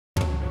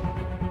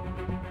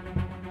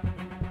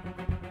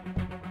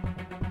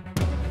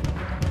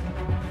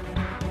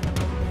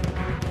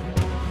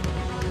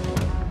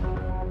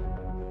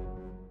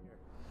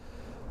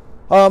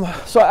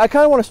So I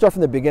kind of want to start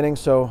from the beginning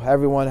so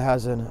everyone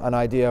has an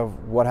idea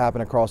of what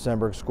happened at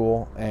Sandburg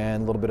School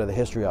and a little bit of the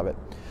history of it.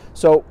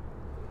 So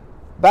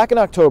back in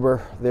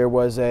October, there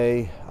was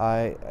a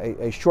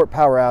short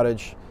power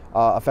outage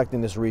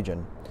affecting this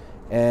region.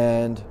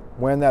 And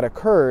when that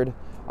occurred,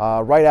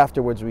 right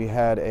afterwards we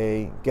had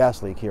a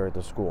gas leak here at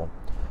the school.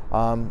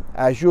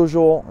 As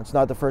usual, it's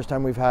not the first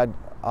time we've had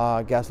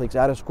gas leaks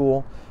out of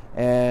school,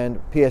 and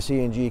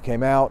PSE&G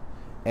came out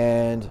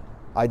and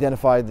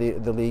identified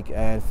the leak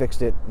and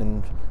fixed it,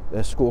 and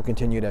the school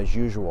continued as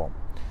usual.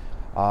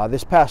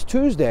 This past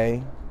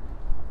Tuesday,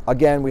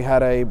 again, we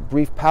had a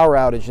brief power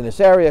outage in this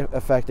area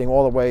affecting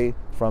all the way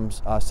from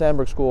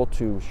Sandburg School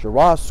to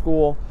Shiraz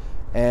School,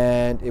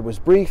 and it was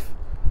brief.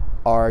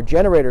 Our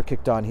generator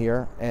kicked on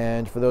here,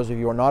 and for those of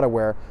you who are not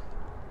aware,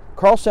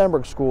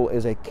 Sandburg School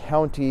is a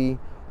county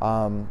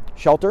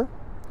shelter,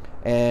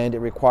 and it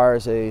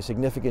requires a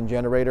significant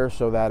generator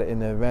so that in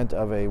the event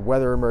of a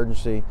weather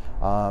emergency,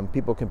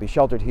 people can be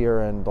sheltered here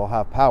and they'll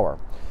have power.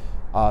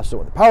 So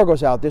when the power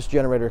goes out, this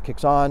generator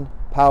kicks on,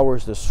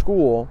 powers the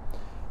school,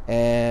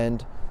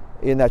 and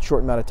in that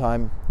short amount of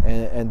time,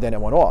 and then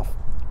it went off.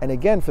 And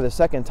again, for the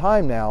second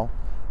time now,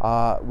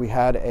 we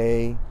had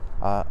a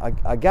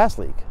gas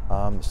leak.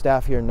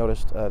 Staff here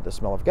noticed the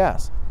smell of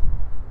gas.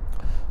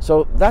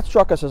 So that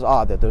struck us as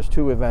odd that those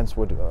two events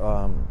would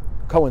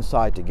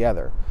coincide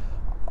together.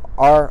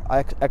 Our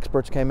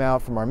experts came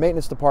out from our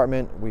maintenance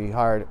department. We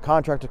hired a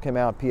contractor, came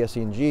out,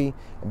 PSE&G,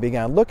 and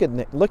began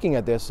looking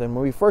at this. And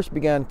when we first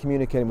began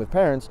communicating with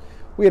parents,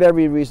 we had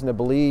every reason to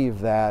believe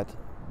that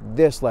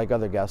this, like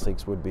other gas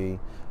leaks, would be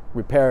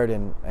repaired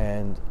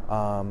and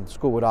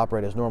school would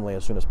operate as normally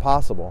as soon as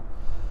possible.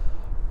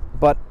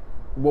 But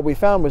what we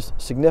found was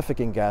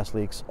significant gas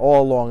leaks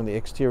all along the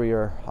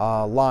exterior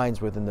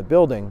lines within the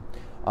building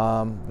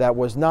that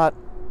was not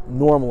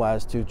normal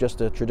as to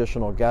just a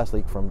traditional gas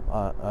leak from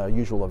a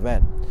usual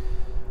event.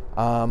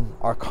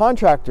 Our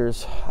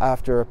contractors,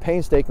 after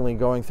painstakingly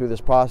going through this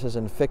process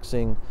and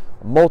fixing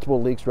multiple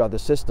leaks throughout the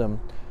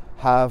system,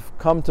 have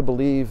come to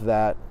believe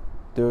that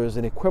there is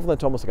an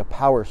equivalent to almost like a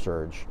power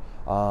surge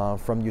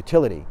from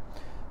utility,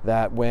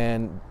 that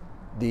when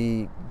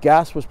the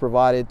gas was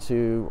provided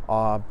to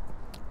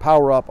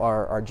power up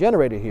our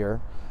generator here,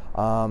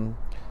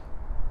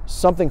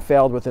 something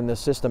failed within the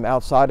system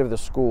outside of the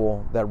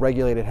school that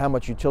regulated how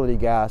much utility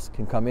gas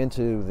can come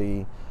into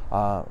the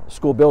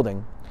school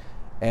building.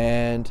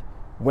 And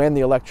when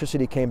the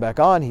electricity came back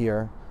on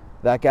here,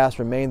 that gas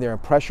remained there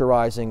and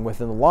pressurizing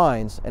within the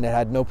lines, and it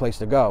had no place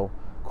to go,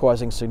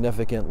 causing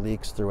significant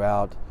leaks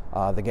throughout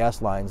the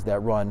gas lines that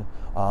run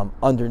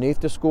underneath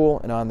the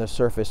school and on the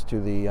surface to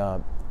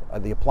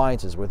the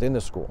appliances within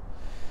the school.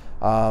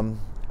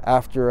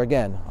 After,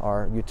 again,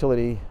 our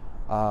utility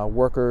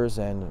workers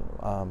and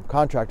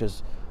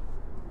contractors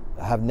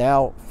have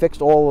now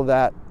fixed all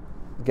of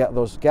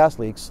those gas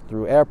leaks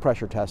through air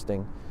pressure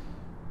testing,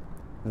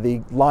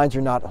 the lines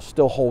are not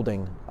still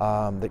holding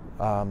the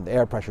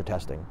air pressure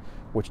testing,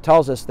 which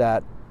tells us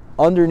that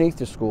underneath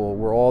the school,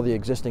 where all the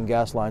existing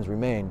gas lines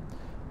remain,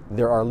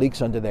 there are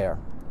leaks under there.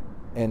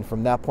 And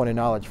from that point of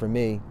knowledge, for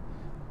me,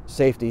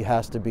 safety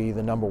has to be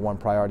the #1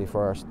 priority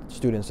for our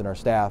students and our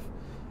staff,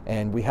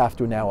 and we have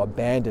to now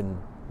abandon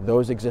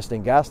those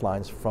existing gas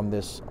lines from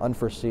this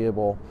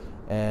unforeseeable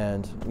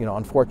and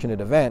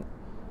unfortunate event,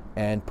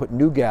 and put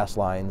new gas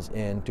lines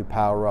in to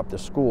power up the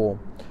school.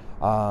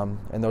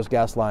 And those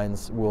gas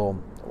lines will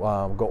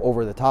go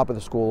over the top of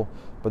the school,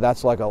 but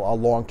that's like a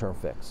long-term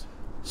fix.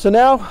 So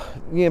now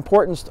the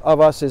importance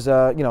of us is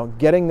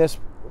getting this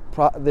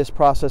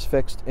process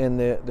fixed in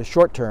the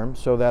short term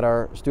so that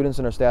our students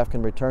and our staff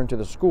can return to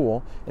the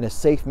school in a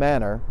safe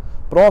manner,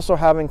 but also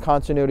having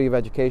continuity of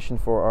education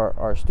for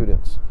our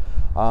students.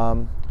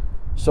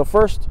 So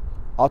first,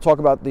 I'll talk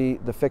about the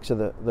fix of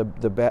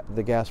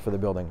the gas for the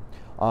building.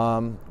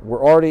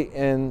 We're already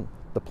in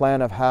the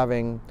plan of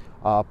having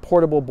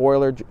portable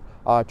boiler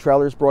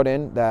trailers brought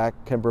in that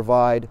can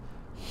provide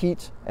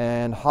heat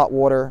and hot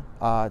water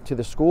to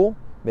the school,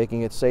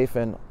 making it safe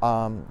and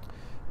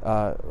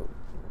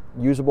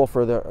usable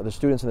for the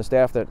students and the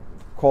staff that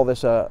call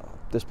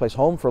this place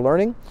home for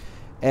learning,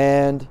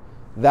 and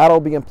that'll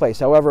be in place.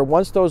 However,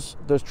 once those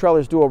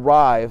trailers do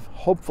arrive,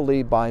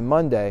 hopefully by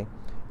Monday,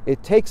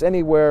 it takes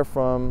anywhere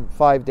from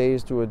 5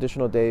 days to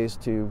additional days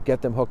to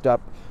get them hooked up,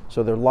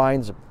 so their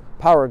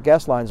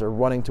gas lines are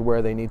running to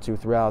where they need to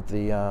throughout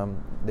the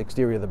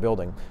exterior of the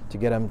building to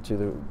get them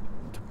to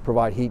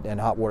provide heat and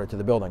hot water to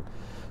the building.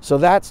 So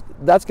that's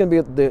going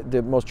to be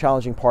the most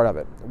challenging part of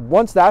it.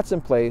 Once that's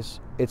in place,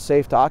 it's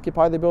safe to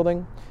occupy the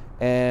building,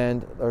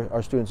 and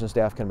our students and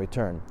staff can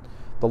return.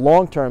 The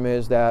long term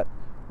is that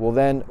we'll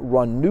then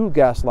run new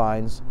gas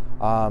lines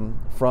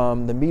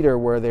from the meter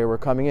where they were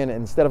coming in, and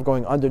instead of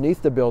going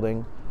underneath the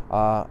building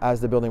as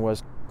the building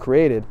was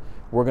created,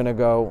 we're going to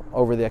go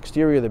over the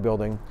exterior of the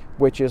building,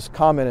 which is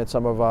common at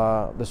some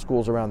of the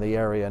schools around the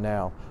area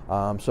now.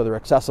 So they're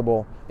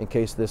accessible in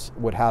case this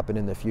would happen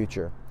in the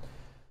future.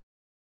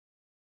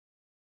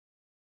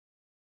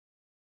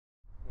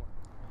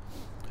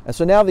 And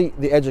so now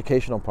the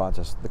educational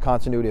process, the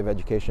continuity of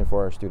education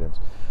for our students.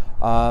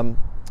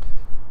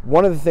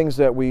 One of the things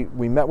that we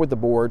met with the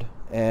board,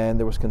 and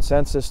there was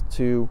consensus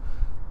to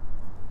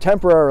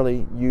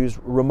temporarily use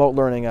remote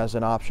learning as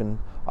an option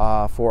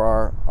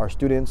for our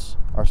students,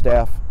 our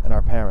staff, and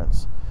our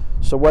parents.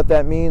 So what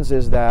that means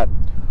is that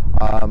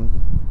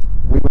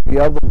we would be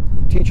able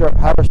to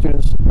have our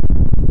students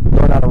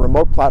learn on a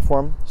remote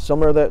platform,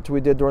 similar to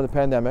we did during the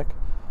pandemic.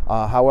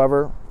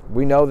 However,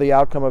 we know the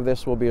outcome of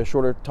this will be a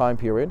shorter time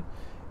period,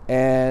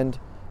 and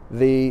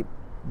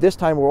this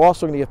time we're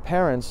also going to give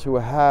parents who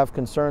have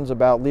concerns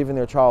about leaving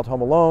their child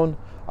home alone,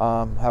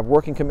 have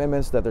working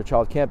commitments that their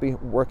child can't be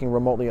working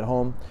remotely at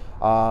home,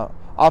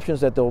 options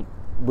that they'll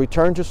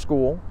return to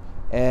school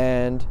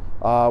and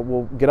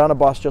will get on a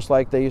bus just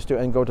like they used to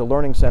and go to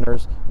learning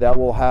centers that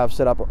we'll have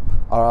set up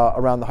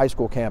around the high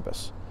school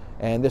campus.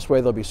 And this way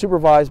they'll be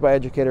supervised by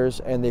educators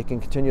and they can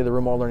continue the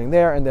remote learning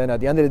there, and then at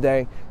the end of the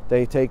day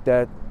they take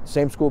that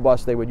same school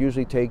bus they would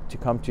usually take to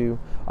come to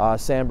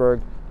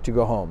Sandburg to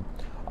go home.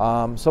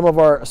 Some of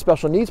our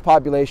special needs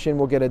population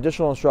will get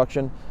additional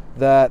instruction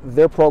that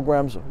their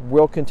programs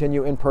will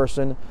continue in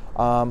person,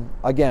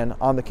 again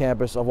on the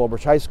campus of Old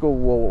Bridge High School.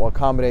 Will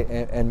accommodate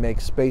and make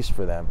space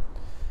for them.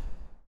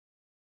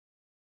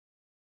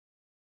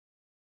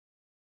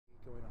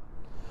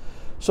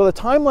 So the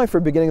timeline for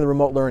beginning the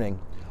remote learning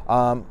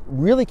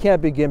really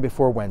can't begin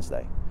before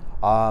Wednesday.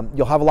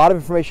 You'll have a lot of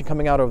information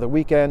coming out over the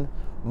weekend.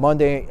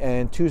 Monday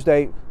and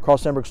Tuesday, Carl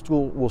Sandburg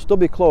School will still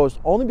be closed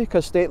only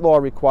because state law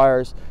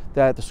requires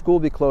that the school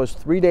be closed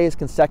 3 days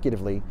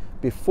consecutively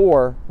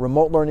before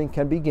remote learning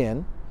can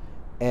begin,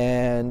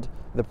 and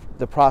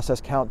the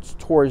process counts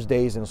towards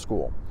days in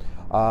school.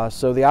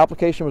 So the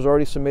application was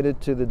already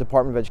submitted to the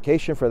Department of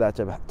Education for that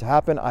to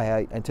happen.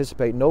 I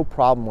anticipate no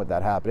problem with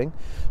that happening,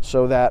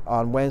 so that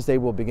on Wednesday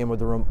we'll begin with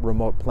the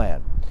remote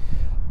plan.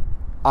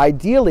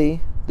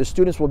 Ideally, the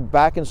students will be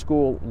back in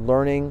school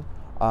learning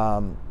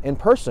in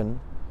person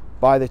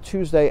by the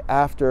Tuesday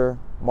after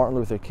Martin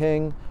Luther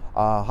King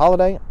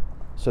holiday,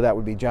 so that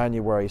would be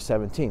January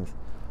 17th.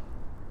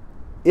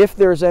 If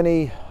there's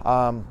any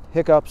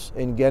hiccups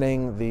in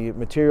getting the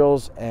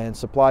materials and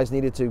supplies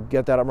needed to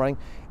get that up running,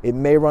 it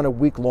may run a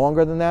week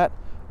longer than that,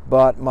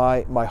 but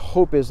my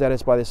hope is that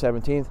it's by the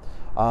 17th.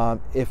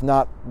 If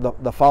not,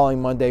 the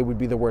following Monday would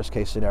be the worst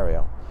case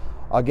scenario.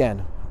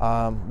 Again,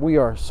 we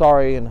are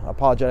sorry and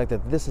apologetic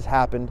that this has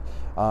happened.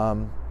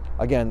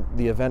 Again,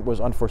 the event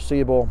was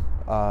unforeseeable.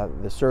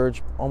 The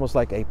surge, almost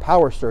like a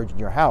power surge in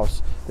your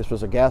house, this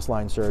was a gas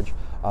line surge,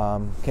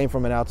 came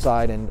from an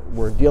outside, and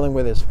we're dealing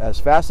with it as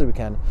fast as we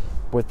can,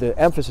 with the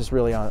emphasis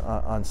really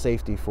on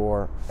safety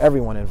for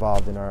everyone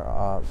involved in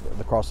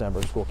the Carl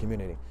Sandburg school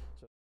community.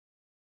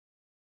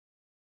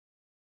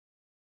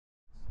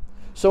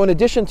 So in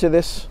addition to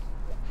this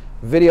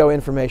video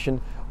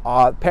information,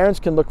 parents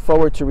can look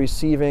forward to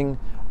receiving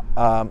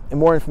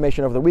more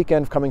information over the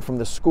weekend coming from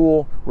the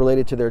school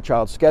related to their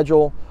child's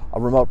schedule, a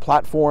remote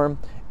platform,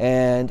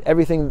 and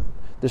everything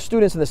the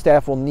students and the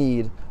staff will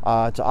need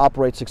to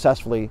operate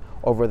successfully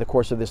over the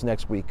course of this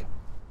next week.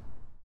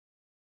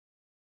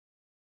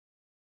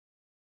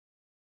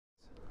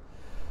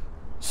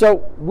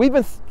 So we've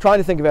been trying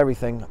to think of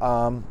everything,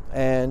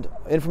 and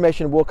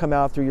information will come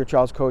out through your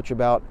child's coach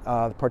about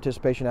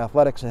participation in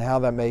athletics and how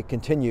that may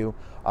continue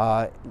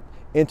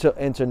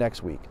into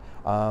next week.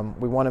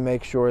 We want to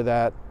make sure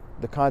that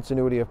the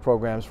continuity of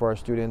programs for our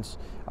students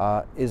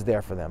is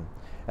there for them.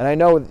 And I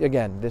know,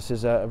 again, this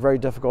is very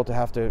difficult to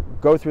have to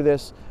go through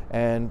this,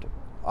 and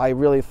I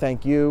really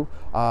thank you,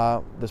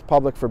 this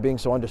public, for being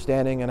so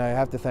understanding, and I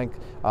have to thank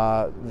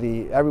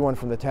everyone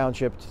from the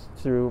township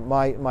through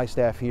my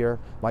staff here.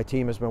 My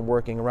team has been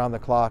working around the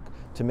clock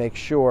to make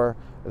sure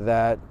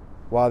that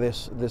while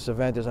this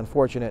event is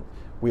unfortunate,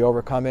 we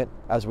overcome it,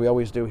 as we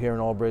always do here in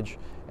Old Bridge,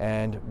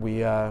 and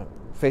we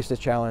face this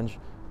challenge,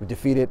 we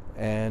defeat it,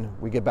 and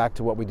we get back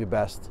to what we do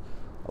best,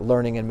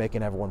 learning and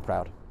making everyone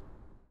proud.